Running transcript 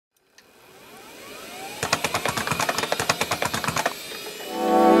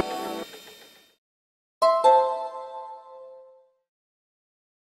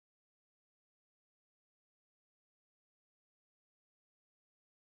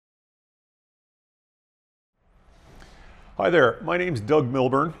Hi there, my name's Doug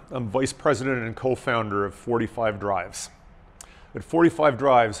Milburn. I'm Vice President and co-founder of 45 Drives. At 45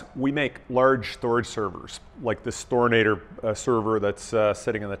 Drives, we make large storage servers, like this Storinator server that's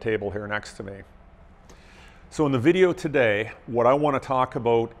sitting on the table here next to me. So in the video today, what I want to talk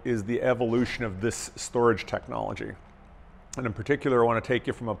about is the evolution of this storage technology. And in particular, I want to take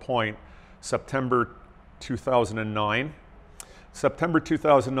you from a point, September 2009. September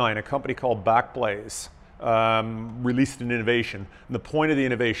 2009, a company called Backblaze released an innovation. And the point of the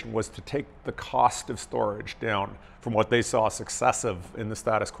innovation was to take the cost of storage down from what they saw as excessive in the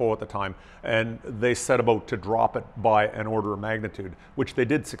status quo at the time. And they set about to drop it by an order of magnitude, which they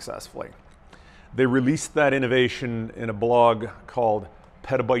did successfully. They released that innovation in a blog called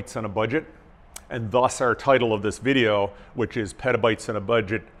Petabytes on a Budget, and thus our title of this video, which is Petabytes on a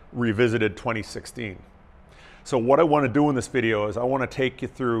Budget Revisited 2016. So what I want to do in this video is I want to take you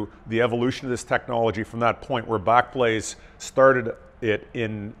through the evolution of this technology from that point where Backblaze started it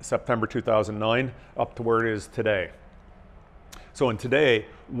in September 2009 up to where it is today. So in today,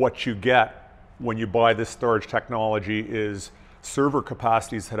 what you get when you buy this storage technology is server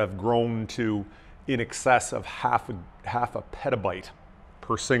capacities that have grown to in excess of half a petabyte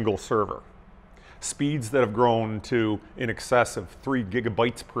per single server. Speeds that have grown to in excess of 3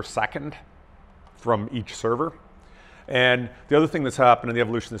 gigabytes per second from each server. And the other thing that's happened in the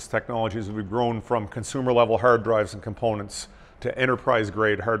evolution of this technology is we've grown from consumer level hard drives and components to enterprise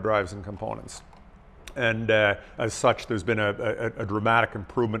grade hard drives and components. And as such, there's been a dramatic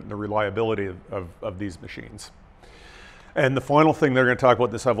improvement in the reliability of these machines. And the final thing they're going to talk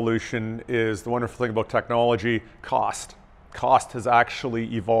about this evolution is the wonderful thing about technology, cost. Cost has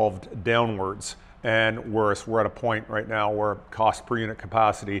actually evolved downwards, and we're at a point right now where cost per unit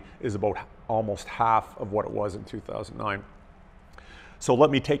capacity is about almost half of what it was in 2009. So let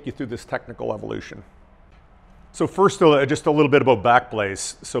me take you through this technical evolution. So first, just a little bit about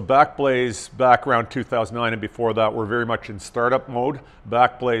Backblaze. So Backblaze, back around 2009 and before that, we're very much in startup mode.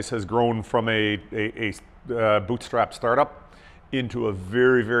 Backblaze has grown from a bootstrap startup into a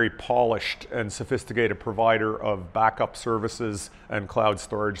very, very polished and sophisticated provider of backup services and cloud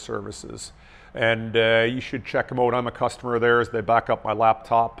storage services. And you should check them out. I'm a customer of theirs. They back up my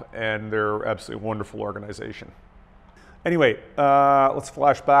laptop, and they're absolutely a wonderful organization. Anyway, let's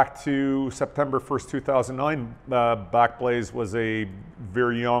flash back to September 1st, 2009. Backblaze was a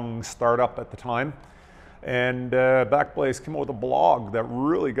very young startup at the time. And Backblaze came out with a blog that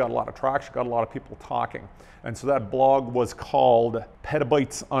really got a lot of traction, got a lot of people talking. And so that blog was called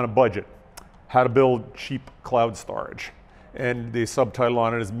Petabytes on a Budget, How to Build Cheap Cloud Storage. And the subtitle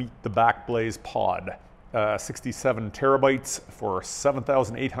on it is Meet the Backblaze Pod. 67 terabytes for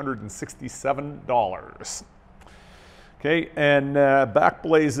 $7,867. Okay, and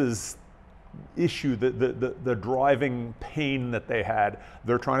Backblaze's issue, the driving pain that they had,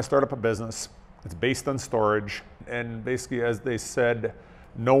 they're trying to start up a business. It's based on storage, and basically, as they said,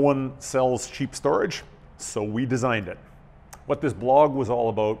 no one sells cheap storage, so we designed it. What this blog was all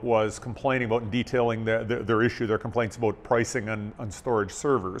about was complaining about and detailing their issue, their complaints about pricing on storage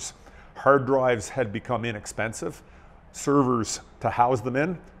servers. Hard drives had become inexpensive. Servers to house them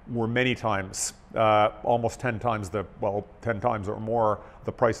in were many times, almost 10 times 10 times or more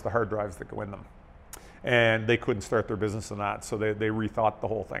the price of the hard drives that go in them. And they couldn't start their business on that, so they rethought the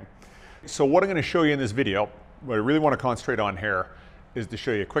whole thing. So what I'm going to show you in this video, what I really want to concentrate on here, is to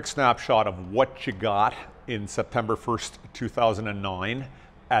show you a quick snapshot of what you got in September 1st, 2009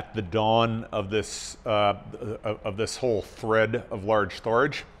 at the dawn of this whole thread of large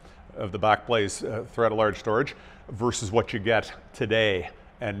storage, of the Backblaze thread of large storage, versus what you get today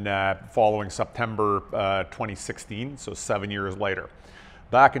and following September 2016, so 7 years later.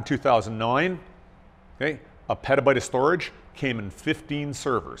 Back in 2009, okay, a petabyte of storage came in 15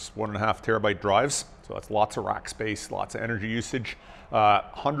 servers, 1.5 terabyte drives. So that's lots of rack space, lots of energy usage.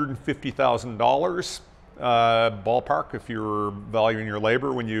 $150,000 ballpark if you're valuing your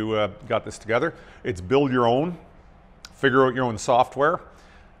labor when you got this together. It's build your own, figure out your own software.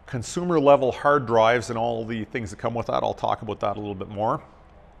 Consumer level hard drives and all the things that come with that. I'll talk about that a little bit more.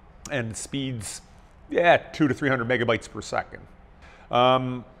 And speeds, yeah, 200 to 300 megabytes per second.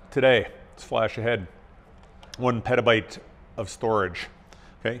 Today, let's flash ahead. 1 petabyte of storage,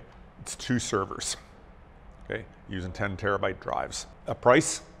 okay? It's 2 servers, okay? Using 10 terabyte drives. A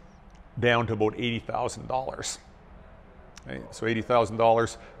price down to about $80,000. Okay? So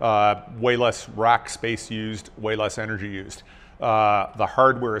 $80,000, way less rack space used, way less energy used. The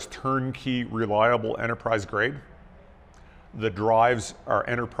hardware is turnkey, reliable, enterprise grade. The drives are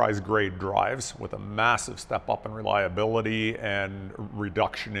enterprise grade drives with a massive step up in reliability and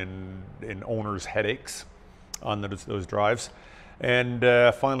reduction in owners' headaches. on those drives. And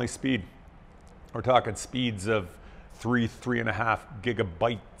finally, speed. We're talking speeds of 3.5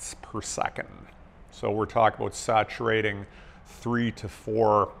 gigabytes per second. So we're talking about saturating 3 to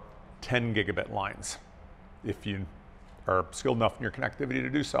 4 10 gigabit lines, if you are skilled enough in your connectivity to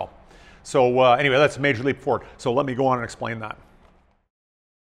do so. So anyway, that's a major leap forward. So let me go on and explain that.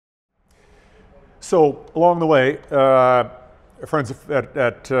 So along the way, friends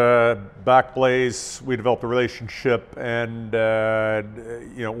at Backblaze, we developed a relationship, and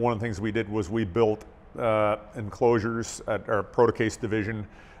you know, one of the things we did was we built enclosures at our Protocase division,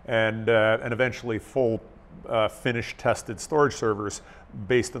 and eventually full finished tested storage servers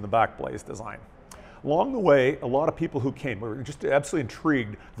based on the Backblaze design. Along the way, a lot of people who came were just absolutely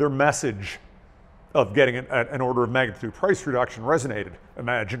intrigued. Their message of getting an order of magnitude price reduction resonated,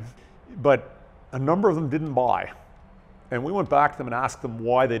 imagine, but a number of them didn't buy. And we went back to them and asked them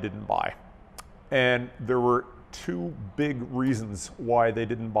why they didn't buy. And there were two big reasons why they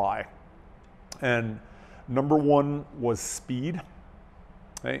didn't buy. And number one was speed.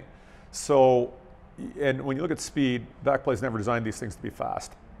 Okay? So, and when you look at speed, Backblaze never designed these things to be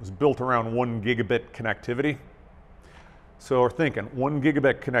fast. It was built around 1 gigabit connectivity. So we're thinking 1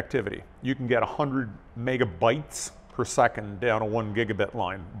 gigabit connectivity. You can get 100 megabytes per second down a 1 gigabit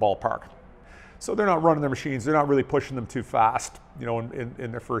line, ballpark. So they're not running their machines, they're not really pushing them too fast, you know,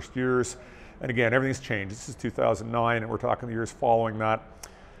 in their first years. And again, everything's changed. This is 2009, and we're talking the years following that.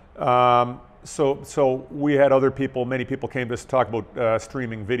 So we had other people, many people came to us to talk about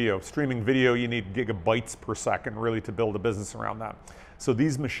streaming video. Streaming video, you need gigabytes per second really to build a business around that. So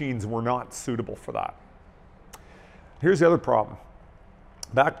these machines were not suitable for that. Here's the other problem.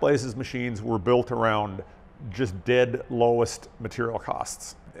 Backblaze's machines were built around just dead lowest material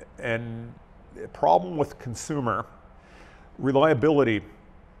costs. And the problem with consumer reliability, you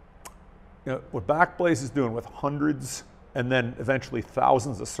know, what Backblaze is doing with hundreds and then eventually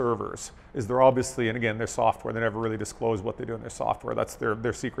thousands of servers is they're obviously, and again, their software, they never really disclose what they do in their software. That's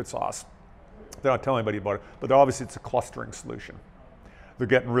their secret sauce. They're not telling anybody about it, but obviously it's a clustering solution. They're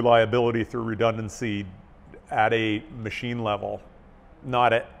getting reliability through redundancy at a machine level,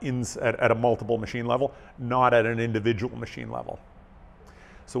 not at a multiple machine level, not at an individual machine level.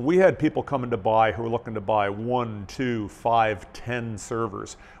 So we had people coming to buy who were looking to buy 1, 2, 5, 10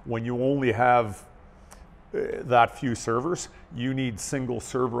 servers. When you only have that few servers, you need single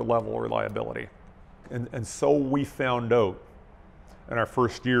server level reliability. And so we found out in our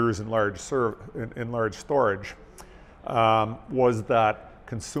first years in large storage was that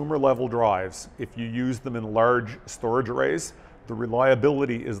consumer level drives, if you use them in large storage arrays, the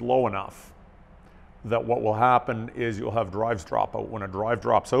reliability is low enough that what will happen is you'll have drives drop out. When a drive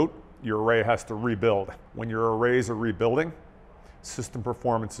drops out, your array has to rebuild. When your arrays are rebuilding, system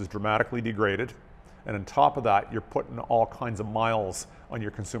performance is dramatically degraded. And on top of that, you're putting all kinds of miles on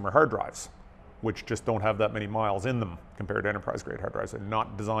your consumer hard drives, which just don't have that many miles in them compared to enterprise grade hard drives. They're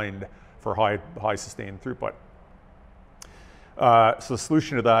not designed for high sustained throughput. So the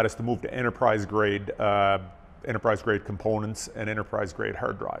solution to that is to move to enterprise grade components and enterprise grade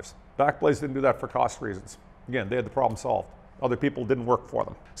hard drives. Backblaze didn't do that for cost reasons. Again, they had the problem solved. Other people didn't work for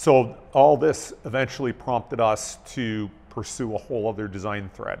them. So all this eventually prompted us to pursue a whole other design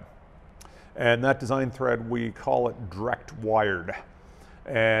thread. And that design thread, we call it direct wired.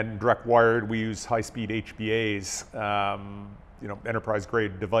 And direct wired, we use high-speed HBAs, you know, enterprise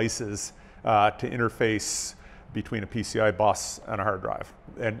grade devices to interface between a PCI bus and a hard drive.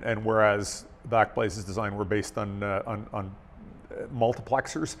 And whereas Backblaze's design were based on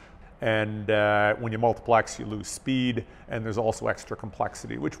multiplexers, and when you multiplex, you lose speed, and there's also extra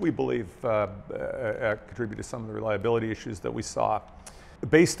complexity, which we believe contributed to some of the reliability issues that we saw.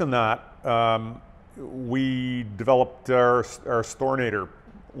 Based on that, we developed our Storinator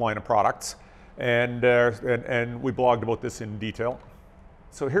line of products, and we blogged about this in detail.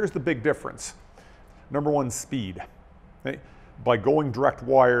 So here's the big difference. Number one, speed. Okay? By going direct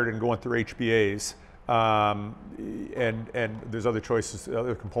wired and going through HBAs, and there's other choices,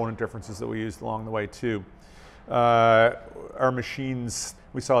 other component differences that we used along the way too. Our machines,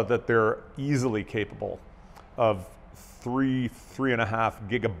 we saw that they're easily capable of 3.5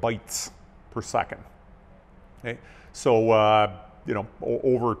 gigabytes per second. Okay? So, you know,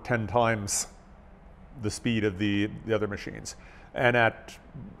 over 10 times the speed of the other machines. And at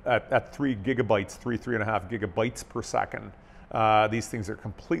 3 gigabytes, 3.5 gigabytes per second, these things are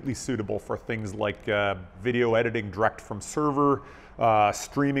completely suitable for things like video editing direct from server,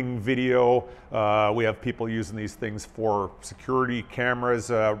 streaming video. We have people using these things for security cameras,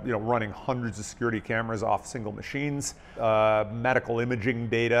 you know, running hundreds of security cameras off single machines, medical imaging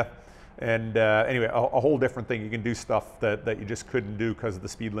data, And anyway, a whole different thing. You can do stuff that you just couldn't do because of the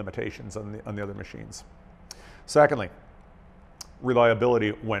speed limitations on the other machines. Secondly,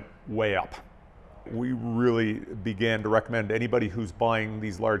 reliability went way up. We really began to recommend to anybody who's buying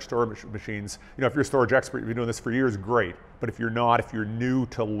these large storage machines, if you're a storage expert, you've been doing this for years, great. But if you're not, if you're new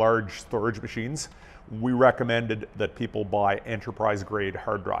to large storage machines, we recommended that people buy enterprise-grade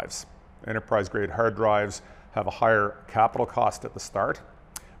hard drives. Enterprise-grade hard drives have a higher capital cost at the start,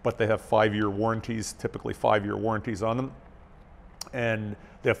 but they have 5-year warranties, typically 5-year warranties on them. And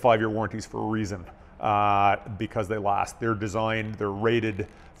they have 5-year warranties for a reason, because they last. They're designed, they're rated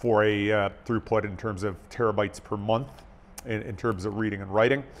for a throughput in terms of terabytes per month, in terms of reading and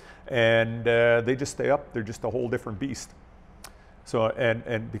writing. And they just stay up, they're just a whole different beast. So,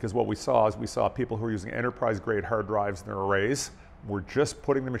 and because what we saw is we saw people who were using enterprise-grade hard drives in their arrays were just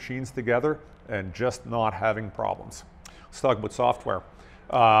putting the machines together and just not having problems. Let's talk about software.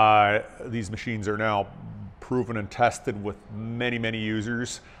 These machines are now proven and tested with many, many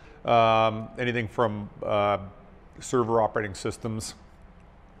users. Anything from server operating systems,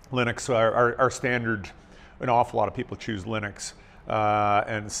 Linux, our standard, an awful lot of people choose Linux.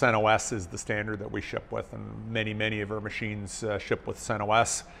 And CentOS is the standard that we ship with, and many of our machines ship with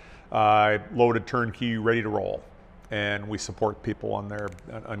CentOS. Loaded turnkey, ready to roll. And we support people on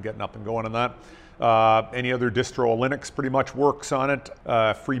getting up and going on that. Any other distro, Linux pretty much works on it.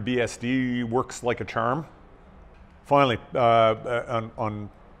 FreeBSD works like a charm. Finally, on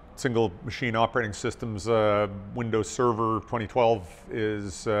single machine operating systems, Windows Server 2012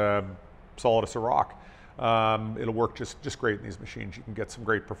 is solid as a rock. It'll work just great in these machines. You can get some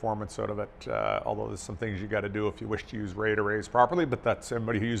great performance out of it, although there's some things you got to do if you wish to use RAID arrays properly, but that's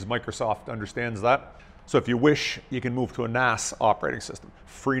everybody who uses Microsoft understands that. So if you wish, you can move to a NAS operating system.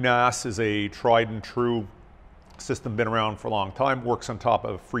 FreeNAS is a tried and true system, been around for a long time, works on top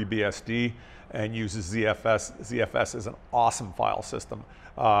of FreeBSD and uses ZFS. ZFS is an awesome file system,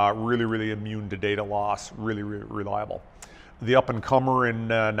 really immune to data loss, really reliable. The up-and-comer in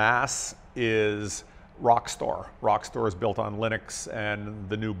NAS is Rockstor. Rockstor is built on Linux, and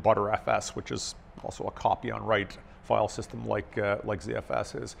the new ButterFS, which is also a copy on write file system like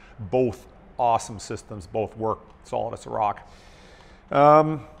ZFS is. Both awesome systems, both work solid as a rock.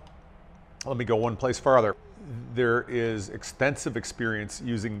 Let me go one place farther. There is extensive experience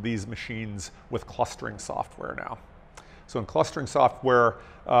using these machines with clustering software now. So in clustering software,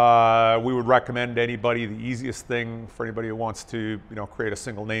 we would recommend anybody, the easiest thing for anybody who wants to create a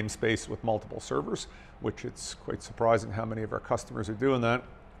single namespace with multiple servers, which it's quite surprising how many of our customers are doing that.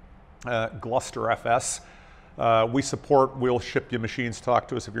 GlusterFS. We'll ship you machines. Talk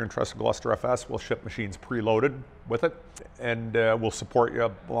to us if you're interested in GlusterFS. We'll ship machines preloaded with it, and we'll support you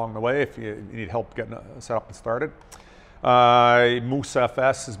along the way if you need help getting set up and started.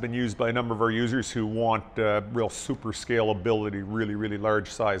 MooseFS has been used by a number of our users who want real super scalability, really large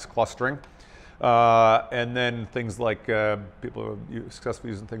size clustering. And then things like people are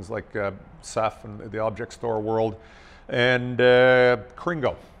successfully using things like Ceph and the object store world, and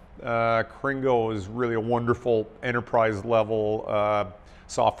Kringo. Kringo is really a wonderful enterprise level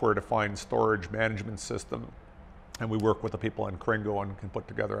software-defined storage management system, and we work with the people in Kringo and can put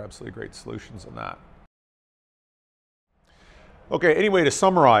together absolutely great solutions on that. Okay, anyway, to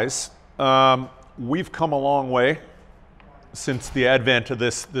summarize, we've come a long way since the advent of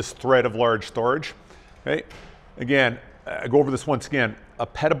this thread of large storage. Okay, again, I go over this once again. A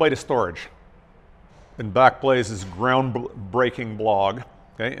petabyte of storage in Backblaze's groundbreaking blog.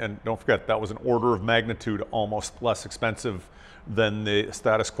 Okay, and don't forget that was an order of magnitude almost less expensive than the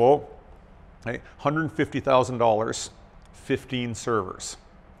status quo. Okay, $150,000, 15 servers.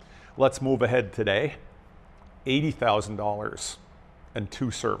 Let's move ahead today. $80,000 and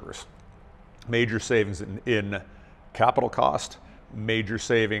 2 servers. Major savings in capital cost, major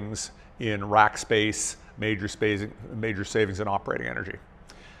savings in rack space, major savings in operating energy.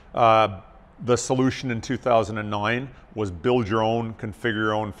 The solution in 2009 was build your own, configure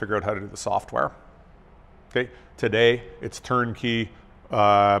your own, figure out how to do the software. Okay, today it's turnkey,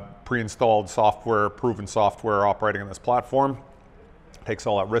 pre-installed software, proven software operating on this platform. Takes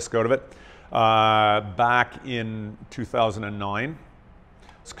all that risk out of it. Back in 2009,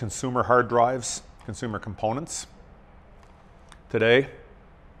 it's consumer hard drives, consumer components. Today,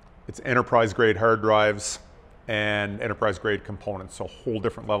 it's enterprise-grade hard drives and enterprise-grade components, so a whole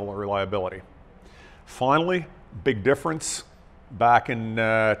different level of reliability. Finally, big difference. Back in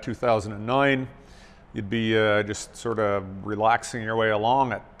 2009, you'd be just sort of relaxing your way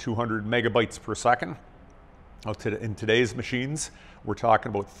along at 200 megabytes per second. In today's machines, we're talking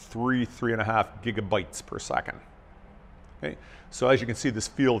about 3.5 gigabytes per second. Okay? So as you can see, this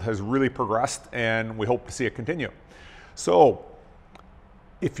field has really progressed, and we hope to see it continue. So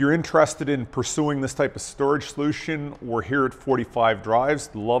if you're interested in pursuing this type of storage solution, we're here at 45 Drives.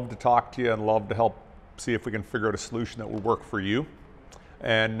 Love to talk to you and love to help see if we can figure out a solution that will work for you.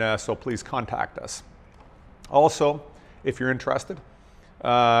 And so please contact us. Also, if you're interested,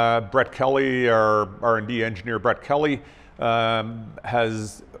 Brett Kelly, our R&D engineer, Brett Kelly,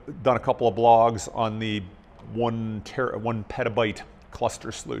 has done a couple of blogs on the 1 petabyte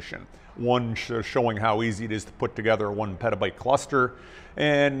cluster solution. One showing how easy it is to put together a 1 petabyte cluster.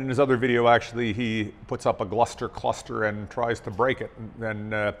 And in his other video, actually, he puts up a Gluster cluster and tries to break it,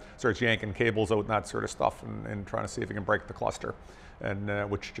 and starts yanking cables out and that sort of stuff, and trying to see if he can break the cluster, and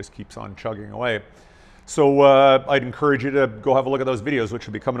which just keeps on chugging away. So I'd encourage you to go have a look at those videos, which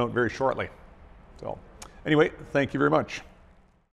will be coming out very shortly. So anyway, thank you very much.